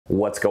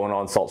What's going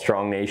on, Salt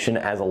Strong Nation?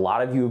 As a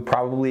lot of you have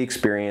probably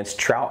experienced,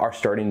 trout are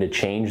starting to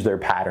change their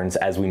patterns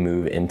as we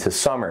move into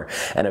summer.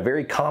 And a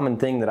very common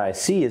thing that I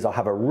see is I'll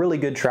have a really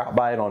good trout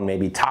bite on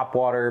maybe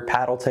topwater,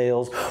 paddle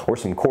tails, or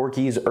some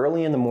corkies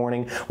early in the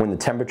morning when the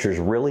temperature is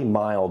really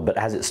mild. But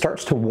as it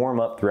starts to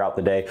warm up throughout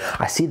the day,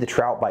 I see the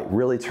trout bite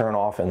really turn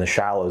off in the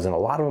shallows, and a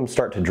lot of them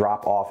start to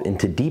drop off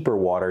into deeper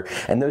water.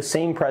 And those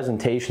same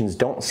presentations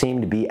don't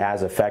seem to be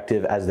as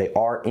effective as they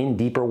are in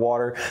deeper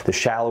water. The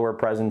shallower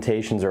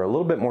presentations are a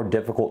little bit more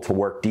difficult to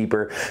work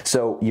deeper,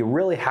 so you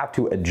really have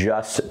to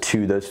adjust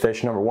to those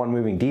fish. Number one,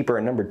 moving deeper,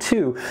 and number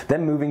two,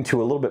 then moving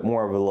to a little bit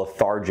more of a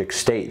lethargic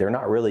state. They're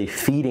not really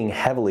feeding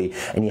heavily,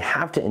 and you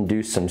have to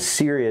induce some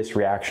serious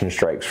reaction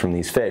strikes from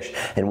these fish.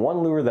 And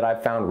one lure that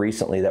I've found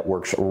recently that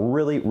works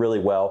really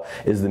well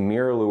is the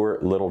Mirror Lure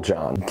Little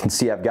John. You can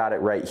see I've got it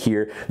right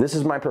here. This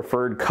is my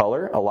preferred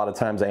color. A lot of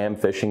times I am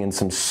fishing in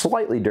some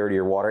slightly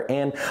dirtier water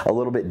and a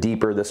little bit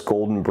deeper. This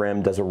golden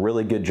brim does a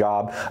really good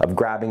job of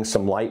grabbing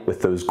some light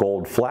with those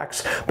gold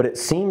flecks, but it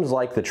seems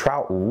like the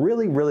trout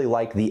really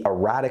like the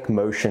erratic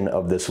motion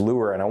of this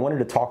lure, and I wanted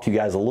to talk to you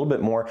guys a little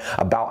bit more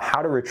about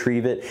how to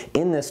retrieve it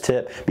in this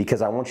tip,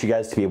 because I want you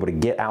guys to be able to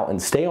get out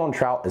and stay on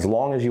trout as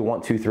long as you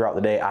want to throughout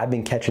the day. I've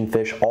been catching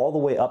fish all the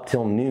way up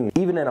till noon,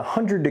 even at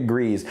 100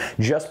 degrees,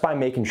 just by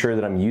making sure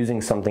that I'm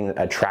using something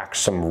that attracts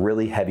some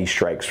really heavy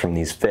strikes from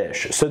these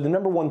fish. So the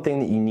number one thing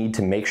that you need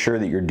to make sure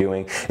that you're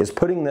doing is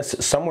putting this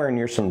somewhere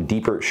near some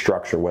deeper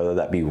structure, whether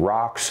that be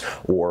rocks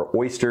or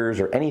oysters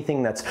or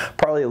anything that's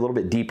probably a little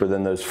bit deeper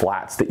than those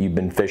flats that you've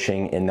been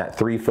fishing in that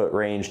 3-foot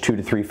range, 2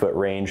 to 3 foot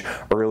range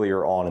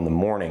earlier on in the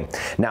morning.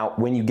 Now,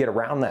 when you get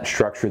around that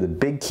structure, the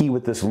big key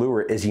with this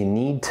lure is you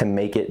need to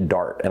make it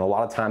dart. And a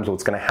lot of times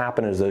what's going to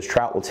happen is those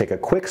trout will take a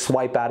quick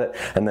swipe at it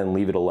and then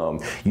leave it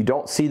alone. You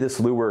don't see this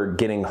lure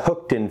getting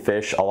hooked in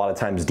fish a lot of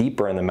times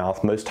deeper in the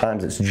mouth. Most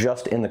times it's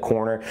just in the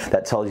corner.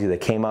 That tells you they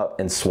came up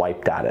and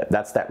swiped at it.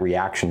 That's that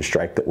reaction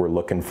strike that we're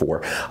looking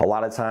for. A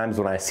lot of times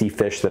when I see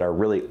fish that are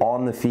really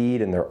on the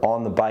feed and they're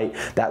on the bite,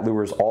 that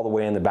lure is all the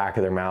way in the back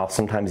of their mouth,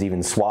 sometimes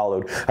even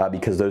swallowed,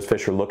 because those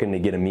fish are looking to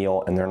get a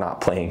meal and they're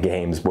not playing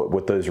games. But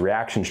with those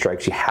reaction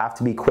strikes, you have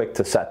to be quick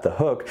to set the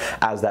hook.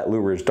 As that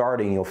lure is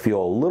darting, you'll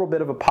feel a little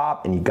bit of a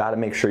pop, and you got to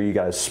make sure you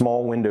got a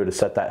small window to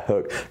set that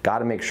hook. Got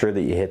to make sure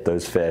that you hit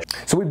those fish.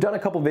 So we've done a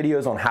couple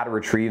videos on how to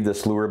retrieve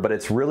this lure, but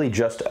it's really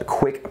just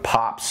quick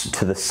pops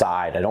to the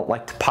side. I don't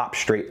like to pop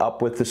straight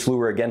up with this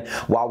lure. Again,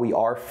 while we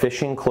are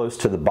fishing close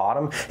to the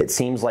bottom, it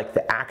seems like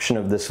the action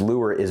of this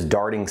lure is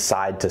darting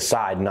side to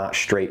side, not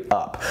straight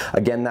up.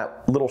 Again,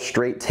 that little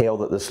straight tail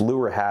that this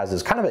lure has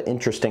is kind of an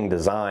interesting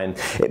design.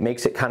 It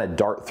makes it kind of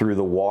dart through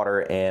the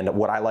water, and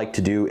what I like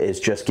to do is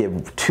just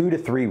give 2 to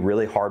 3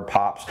 really hard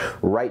pops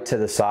right to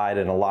the side,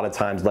 and a lot of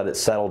times let it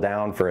settle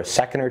down for a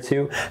second or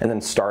two and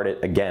then start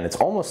it again. It's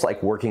almost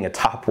like working a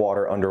top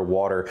water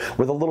underwater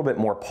with a little bit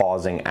more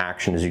pausing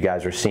action, as you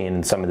guys are seeing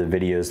in some of the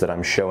videos that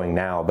I'm showing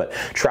now. But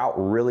trout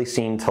really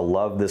seem to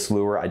love this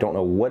lure. I don't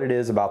know what it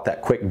is about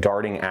that quick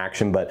darting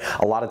action, but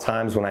a lot of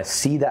times when I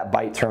see that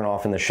bite turn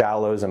off in the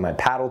shallows and my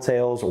paddle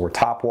tails or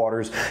top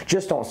waters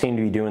just don't seem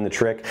to be doing the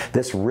trick,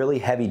 this really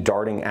heavy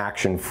darting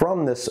action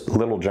from this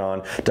Little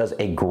John does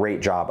a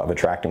great job of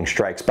attracting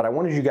strikes. But I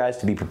wanted you guys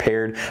to be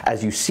prepared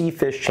as you see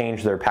fish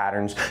change their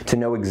patterns to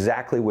know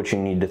exactly what you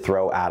need to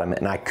throw at them.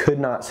 And I could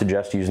not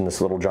suggest using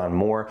this Little John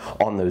more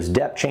on those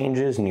depth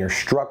changes near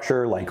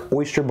structure like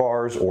oyster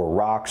bars or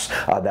rocks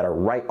that are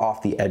right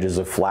off the edges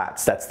of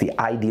flats. That's the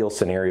ideal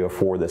scenario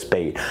for this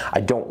bait.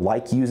 I don't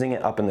like using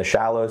it up in the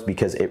shallows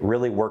because it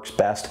really works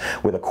best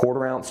with a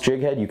 1/4 ounce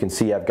jig head. You can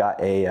see I've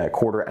got a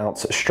 1/4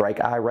 ounce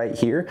strike eye right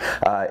here.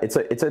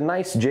 It's a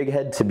nice jig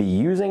head to be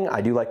using.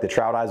 I do like the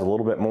trout eyes a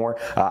little bit more.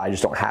 I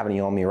just don't have any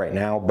on me right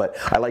now, but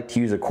I like to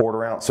use a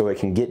 1/4 ounce so it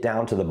can get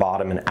down to the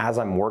bottom, and as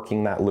I'm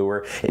working that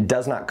lure, it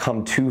does not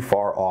come too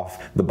far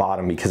off the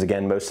bottom, because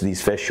again, most of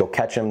these fish, you'll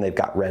catch them, they've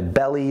got red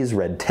bellies,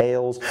 red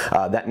tails.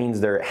 That means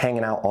they're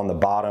hanging out on the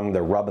bottom,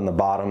 they're rubbing the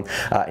bottom,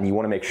 and you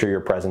want to make sure your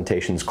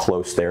presentation's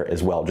close there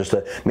as well, just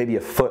maybe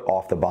a foot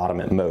off the bottom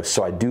at most.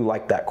 So I do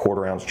like that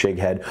 1/4 ounce jig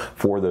head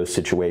for those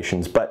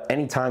situations. But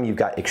anytime you've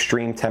got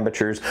extreme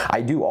temperatures,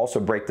 I do also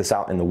break this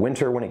out in the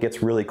winter when it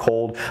gets really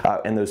cold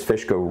and those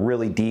fish go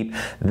really deep.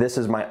 This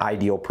is my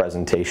ideal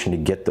presentation to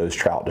get those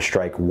trout to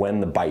strike when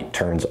the bite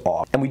turns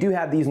off. And we do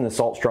have these in the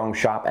Salt Strong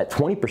shop at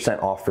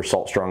 20% off for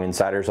Salt Strong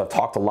Insiders. I've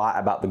talked a lot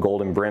about the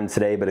golden brim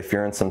today, but if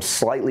you're in some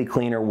slightly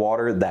cleaner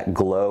water, that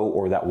glow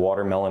or that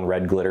watermelon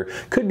red glitter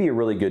could be a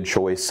really good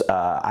choice.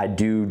 I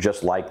do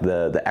just like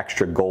the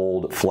extra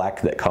gold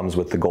fleck that comes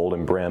with the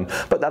golden brim,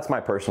 but that's my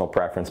personal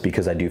preference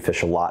because I do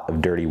fish a lot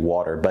of dirty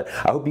water. But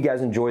I hope you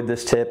guys enjoyed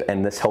this tip,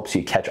 and this helps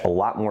you catch a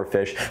lot more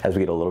fish as we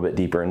get a little bit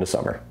deeper into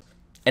summer.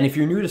 And if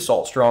you're new to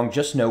Salt Strong,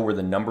 just know we're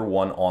the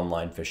 #1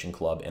 online fishing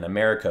club in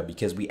America,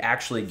 because we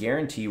actually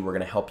guarantee we're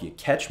going to help you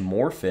catch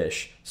more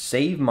fish,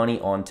 save money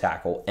on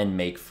tackle, and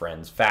make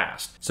friends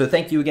fast. So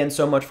thank you again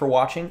so much for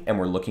watching, and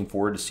we're looking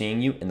forward to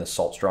seeing you in the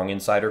Salt Strong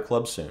Insider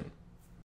Club soon.